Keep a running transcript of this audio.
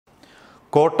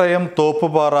കോട്ടയം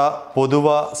തോപ്പുപാറ പൊതുവ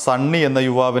സണ്ണി എന്ന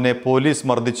യുവാവിനെ പോലീസ്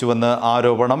മർദ്ദിച്ചുവെന്ന്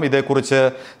ആരോപണം. ഇതേക്കുറിച്ച്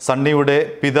സണ്ണിയുടെ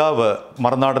പിതാവ്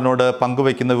മറുനാടനോട്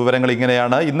പങ്കുവയ്ക്കുന്ന വിവരങ്ങൾ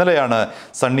ഇങ്ങനെയാണ്. ഇന്നലെയാണ്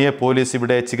സണ്ണിയെ പോലീസ്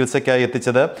ഇവിടെ ചികിത്സയ്ക്കായി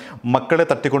എത്തിച്ചത്. മക്കളെ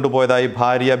തട്ടിക്കൊണ്ടുപോയതായി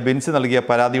ഭാര്യ ബിൻസി നൽകിയ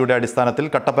പരാതിയുടെ അടിസ്ഥാനത്തിൽ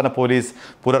കട്ടപ്പന പോലീസ്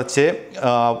പുലർച്ചെ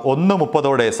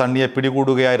 1:30 സണ്ണിയെ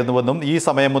പിടികൂടുകയായിരുന്നുവെന്നും ഈ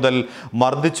സമയം മുതൽ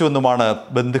മർദ്ദിച്ചുവെന്നുമാണ്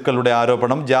ബന്ധുക്കളുടെ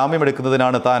ആരോപണം.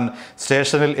 ജാമ്യമെടുക്കുന്നതിനാണ് താൻ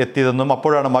സ്റ്റേഷനിൽ എത്തിയതെന്നും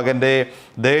അപ്പോഴാണ് മകൻ്റെ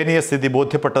ദയനീയ സ്ഥിതി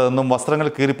ബോധ്യപ്പെട്ടതെന്നും വസ്ത്രങ്ങൾ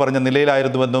കീറിപ്പറഞ്ഞ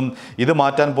നിലയിലായിരുന്നുവെന്നും ഇത്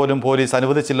മാറ്റാൻ പോലും പോലീസ്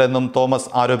അനുവദിച്ചില്ലെന്നും തോമസ്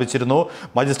ആരോപിച്ചിരുന്നു.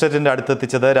 മജിസ്ട്രേറ്റിന്റെ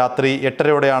അടുത്തെത്തിച്ചത് രാത്രി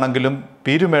 8:30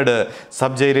 പീരുമേട്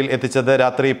സബ് ജയിലിൽ എത്തിച്ചത്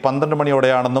രാത്രി 12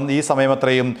 മണിയോടെയാണെന്നും ഈ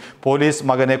സമയമത്രയും പോലീസ്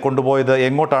മകനെ കൊണ്ടുപോയത്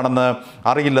എങ്ങോട്ടാണെന്ന്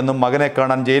അറിയില്ലെന്നും മകനെ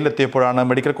കാണാൻ ജയിലിലെത്തിയപ്പോഴാണ്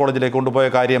മെഡിക്കൽ കോളേജിലേക്ക് കൊണ്ടുപോയ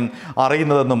കാര്യം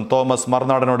അറിയുന്നതെന്നും തോമസ്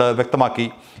മറുനാടനോട് വ്യക്തമാക്കി.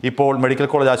 ഇപ്പോൾ മെഡിക്കൽ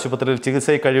കോളേജ് ആശുപത്രിയിൽ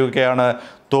ചികിത്സയിൽ കഴിയുകയാണ്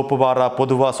തോപ്പുപാറ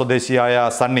പൊതുവ സ്വദേശിയായ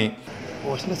സണ്ണി.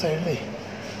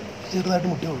 ചെറുതായിട്ട്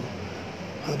മുട്ടിയുള്ളൂ.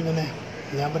 അതിന് പിന്നെ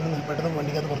ഞാൻ പെട്ടെന്ന്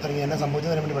വണ്ടിക്കകത്ത് പുറത്തിറങ്ങി. എന്നെ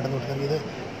സംഭവിച്ചതിനെ വേണ്ടി പെട്ടെന്ന് പുറത്തിറങ്ങി. ഇത്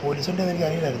പോലീസിൻ്റെ എനിക്ക്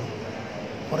അറിയില്ലായിരുന്നു.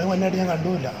 കുറേ മുന്നായിട്ട് ഞാൻ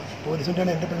കണ്ടുമില്ല.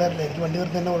 പോലീസിൻ്റെയാണ് എൻ്റെ പിള്ളേരില്ല. എനിക്ക് വണ്ടി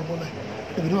നിർത്തി തന്നെ കുഴപ്പമില്ല.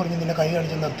 ഇവർ പറഞ്ഞു നിന്നെ കൈ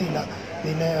കാണിച്ച് നിർത്തിയില്ല,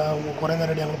 നിന്നെ കുറേ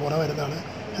നേരമായിട്ട് ഞങ്ങൾ പുറം വരുന്നതാണ്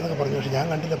എന്നൊക്കെ പറഞ്ഞു. പക്ഷേ ഞാൻ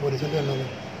കണ്ടില്ല പോലീസിൻ്റെ ഉണ്ടെന്ന്.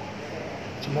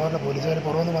 ചുമ്മാ പറഞ്ഞ പോലീസുകാർ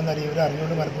പുറമൊന്നും വന്നാൽ ഇവർ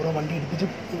അറിഞ്ഞുകൊണ്ട് മലപ്പുറം വണ്ടി ഇടിപ്പിച്ച്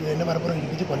എന്നെ മലപ്പുറം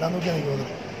ഇടിപ്പിച്ച് കൊല്ലാൻ നോക്കിയാണ് എനിക്ക്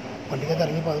തോന്നുന്നത്. വണ്ടിക്കകത്ത്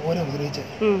ഇറങ്ങിയപ്പോൾ അതുപോലെ ഉപദ്രവിച്ച്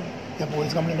ഞാൻ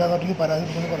പോലീസ് കംപ്ലയിൻ്റ് അതോറിറ്റിക്ക് പരാതി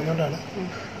കൊടുക്കുമെന്ന് പറഞ്ഞുകൊണ്ടാണ്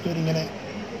ഇവരിങ്ങനെ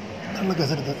ഉള്ള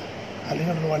കേസെടുത്ത്.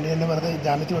 അല്ലെങ്കിൽ വണ്ടി തന്നെ വെറുതെ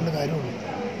ജാമ്യത്തിൽ കൊണ്ട് കാര്യമുള്ളൂ.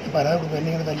 പരാതി കൊടുക്കും. എന്നെ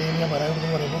ഇങ്ങനെ തല്ലിയും ഞാൻ പരാതി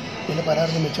കൊടുക്കുമെന്ന് പറയുമ്പോൾ പിന്നെ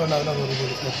പരാതി മെച്ചമുണ്ടാവില്ല തോന്നി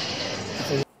പോലീസുകാർ.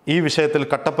 ഈ വിഷയത്തിൽ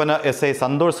കട്ടപ്പന എസ് ഐ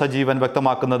സന്തോഷ് സജീവൻ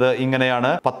വ്യക്തമാക്കുന്നത്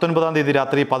ഇങ്ങനെയാണ്. 19-ാം തീയതി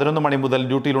രാത്രി 11 മണി മുതൽ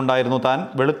ഡ്യൂട്ടിയിലുണ്ടായിരുന്നു താൻ.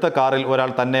 വെളുത്ത കാറിൽ ഒരാൾ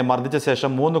തന്നെ മർദ്ദിച്ച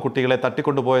ശേഷം 3 കുട്ടികളെ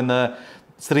തട്ടിക്കൊണ്ടുപോയെന്ന്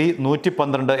ശ്രീ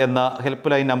 112 എന്ന ഹെൽപ്പ്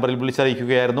ലൈൻ നമ്പറിൽ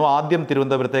വിളിച്ചറിയിക്കുകയായിരുന്നു. ആദ്യം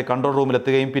തിരുവനന്തപുരത്തെ കൺട്രോൾ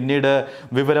റൂമിലെത്തുകയും പിന്നീട്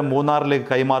വിവരം മൂന്നാറിലേക്ക്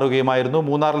കൈമാറുകയുമായിരുന്നു.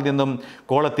 മൂന്നാറിൽ നിന്നും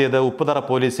കോളെത്തിയത് ഉപ്പുതറ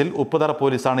പോലീസിൽ. ഉപ്പുതറ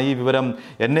പോലീസാണ് ഈ വിവരം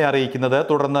എന്നെ അറിയിക്കുന്നത്.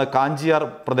 തുടർന്ന് കാഞ്ചിയാർ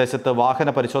പ്രദേശത്ത് വാഹന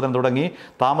പരിശോധന തുടങ്ങി.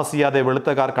 താമസിയാതെ വെളുത്ത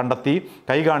കാർ കണ്ടെത്തി.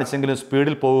 കൈ കാണിച്ചെങ്കിലും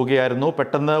സ്പീഡിൽ പോവുകയായിരുന്നു.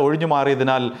 പെട്ടെന്ന് ഒഴിഞ്ഞു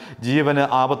മാറിയതിനാൽ ജീവന്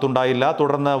ആപത്തുണ്ടായില്ല.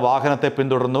 തുടർന്ന് വാഹനത്തെ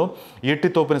പിന്തുടർന്നു.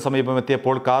 ഈട്ടിത്തോപ്പിന് സമീപം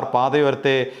എത്തിയപ്പോൾ കാർ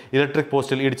പാതയോരത്തെ ഇലക്ട്രിക്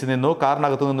പോസ്റ്റിൽ ഇടിച്ചു നിന്നു.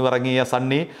 കാറിനകത്തു നിന്ന് ഇറങ്ങിയ സണ്ണി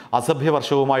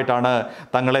അസഭ്യവർഷവുമായിട്ടാണ്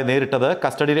തങ്ങളെ നേരിട്ടത്.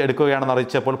 കസ്റ്റഡിയിൽ എടുക്കുകയാണെന്ന്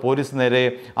അറിയിച്ചപ്പോൾ പോലീസ് നേരെ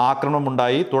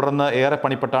ആക്രമണമുണ്ടായി. തുടർന്ന് ഏറെ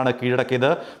പണിപ്പെട്ടാണ് കീഴടക്കിയത്.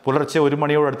 പുലർച്ചെ 1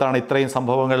 മണിയോടടുത്താണ് ഇത്രയും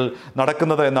സംഭവങ്ങൾ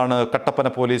നടക്കുന്നത് എന്നാണ് കട്ടപ്പന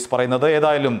പോലീസ് പറയുന്നത്.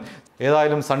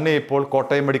 ഏതായാലും സണ്ണി ഇപ്പോൾ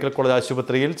കോട്ടയം മെഡിക്കൽ കോളേജ്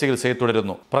ആശുപത്രിയിൽ ചികിത്സയിൽ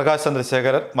തുടരുന്നു. പ്രകാശ്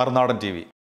ചന്ദ്രശേഖരൻ, മറുനാടൻ TV.